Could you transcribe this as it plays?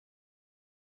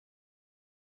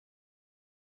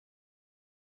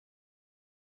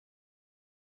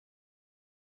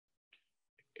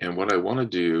And what I want to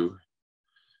do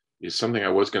is something I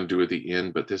was going to do at the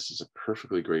end, but this is a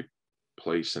perfectly great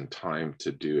place and time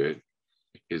to do it,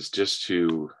 is just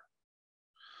to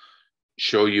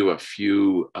show you a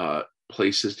few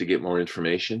places to get more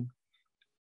information.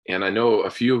 And I know a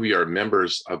few of you are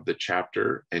members of the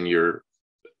chapter, and you're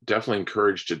definitely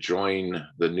encouraged to join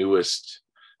the newest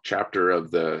chapter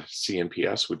of the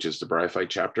CNPS, which is the Bryophyte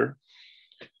chapter.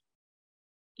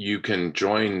 You can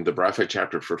join the Bryophyte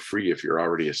chapter for free if you're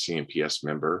already a CNPS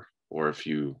member, or if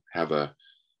you have a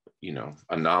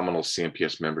nominal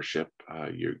CNPS membership,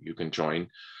 you can join.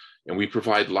 And we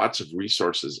provide lots of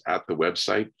resources at the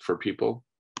website for people.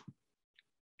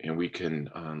 And we can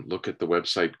look at the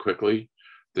website quickly.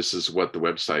 This is what the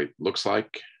website looks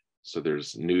like. So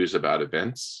there's news about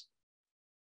events.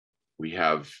 We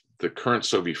have the current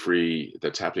SOVI Free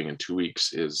that's happening in 2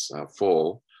 weeks is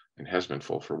full and has been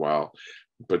full for a while.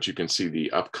 But you can see the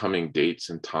upcoming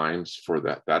dates and times for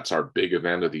that. That's our big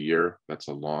event of the year. That's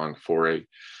a long foray.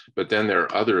 But then there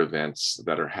are other events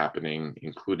that are happening,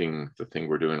 including the thing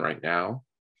we're doing right now.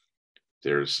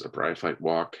 There's a Bryophyte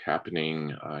walk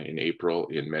happening in April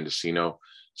in Mendocino.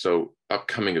 So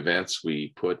upcoming events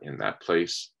we put in that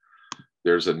place.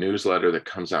 There's a newsletter that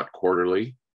comes out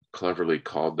quarterly, cleverly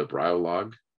called the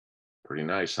Bryolog. Pretty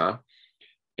nice, huh?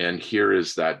 And here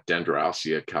is that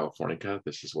Dendroalcea californica.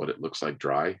 This is what it looks like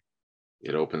dry.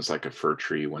 It opens like a fir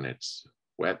tree when it's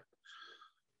wet.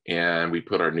 And we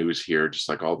put our news here, just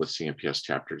like all the CNPS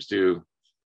chapters do,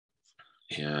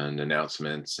 and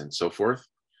announcements and so forth.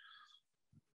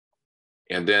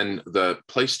 And then the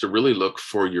place to really look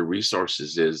for your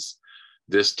resources is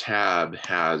this tab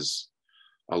has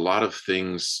a lot of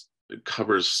things. It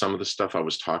covers some of the stuff I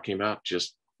was talking about,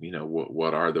 just,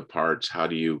 what are the parts? How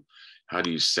do you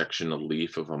section a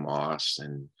leaf of a moss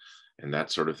and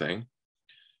that sort of thing.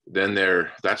 Then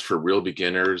that's for real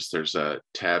beginners. There's a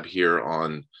tab here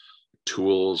on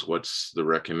tools, what's the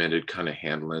recommended kind of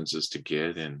hand lenses to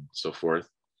get and so forth.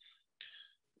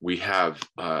 We have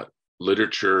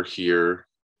literature here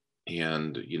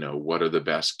and, what are the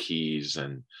best keys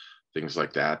and things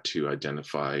like that to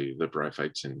identify the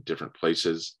Bryophytes in different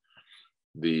places.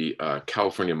 The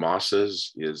California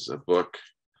Mosses is a book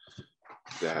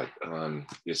that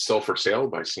is still for sale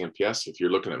by CNPS. If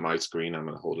you're looking at my screen, I'm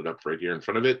going to hold it up right here in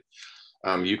front of it.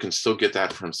 You can still get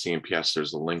that from CNPS.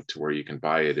 There's a link to where you can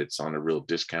buy it. It's on a real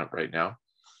discount right now.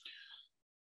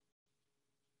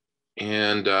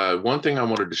 And one thing I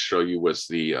wanted to show you was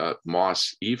the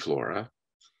moss e-flora.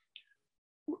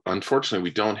 Unfortunately,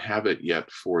 we don't have it yet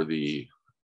for the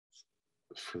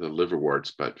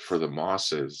liverworts, but for the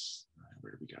mosses,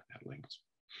 where do we got that linked?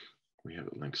 We have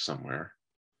it linked somewhere.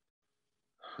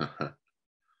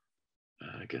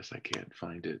 I guess I can't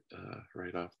find it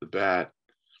right off the bat.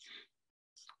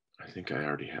 I think I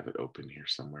already have it open here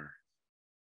somewhere.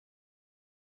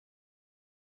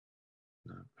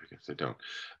 No, I guess I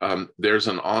don't. There's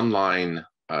an online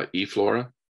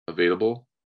e-flora available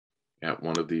at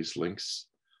one of these links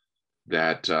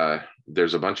that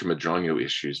there's a bunch of Madroño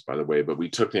issues, by the way, but we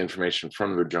took the information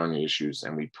from the Madroño issues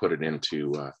and we put it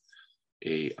into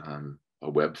a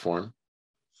web form.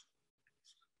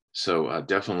 So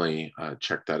definitely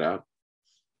check that out.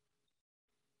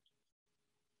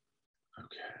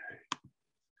 Okay.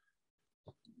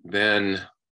 Then,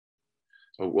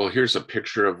 well, here's a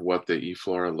picture of what the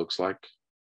e-flora looks like.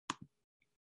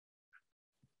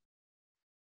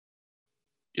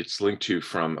 It's linked to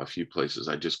from a few places.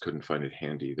 I just couldn't find it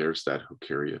handy. There's that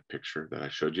Hookeria picture that I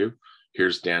showed you.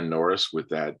 Here's Dan Norris with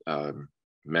that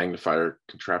magnifier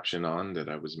contraption on that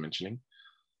I was mentioning.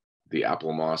 The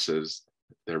apple mosses,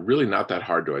 they're really not that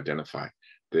hard to identify.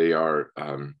 They are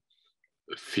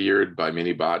feared by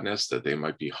many botanists that they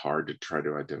might be hard to try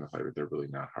to identify, but they're really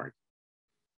not hard.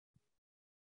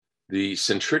 The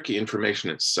Centrica information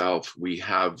itself, we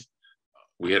had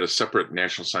a separate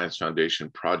National Science Foundation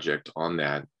project on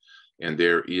that, and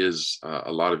there is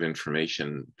a lot of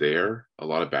information there, a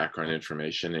lot of background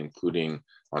information, including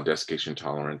on desiccation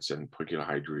tolerance and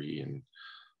poikilohydry and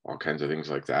all kinds of things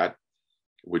like that,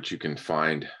 which you can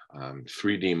find.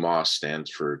 3D moss stands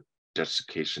for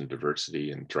desiccation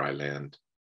diversity in dry land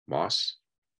moss.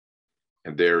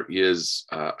 And there is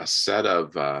a set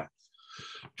of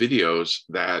videos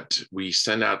that we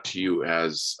send out to you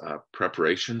as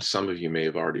preparation. Some of you may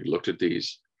have already looked at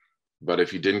these, but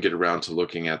if you didn't get around to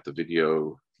looking at the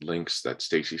video links that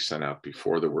Stacy sent out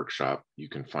before the workshop, you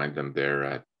can find them there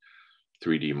at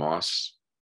 3D Moss.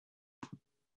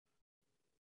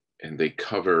 And they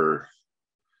cover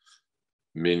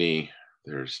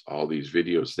there's all these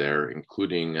videos there,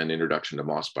 including an introduction to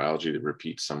moss biology that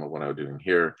repeats some of what I'm doing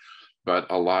here. but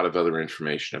a lot of other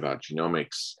information about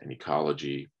genomics and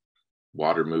ecology,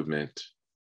 water movement,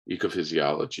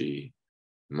 ecophysiology,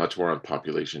 much more on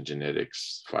population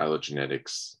genetics,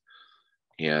 phylogenetics,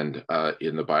 and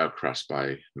in the BioCrust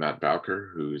by Matt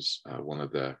Bowker, who's one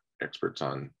of the experts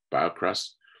on BioCrust.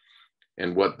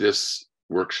 And what this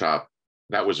workshop,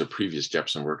 that was a previous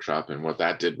Jepson workshop, and what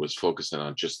that did was focus in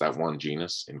on just that one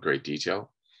genus in great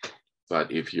detail.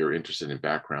 But if you're interested in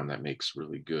background, that makes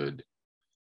really good,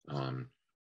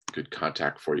 good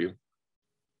contact for you.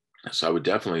 So I would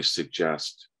definitely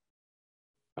suggest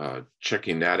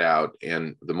checking that out.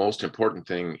 And the most important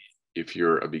thing, if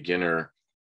you're a beginner,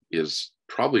 is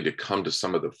probably to come to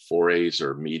some of the forays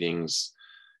or meetings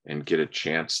and get a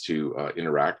chance to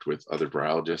interact with other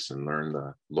biologists and learn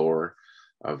the lore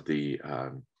of the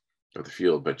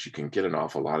field. But you can get an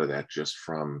awful lot of that just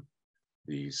from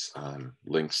these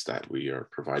links that we are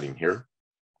providing here.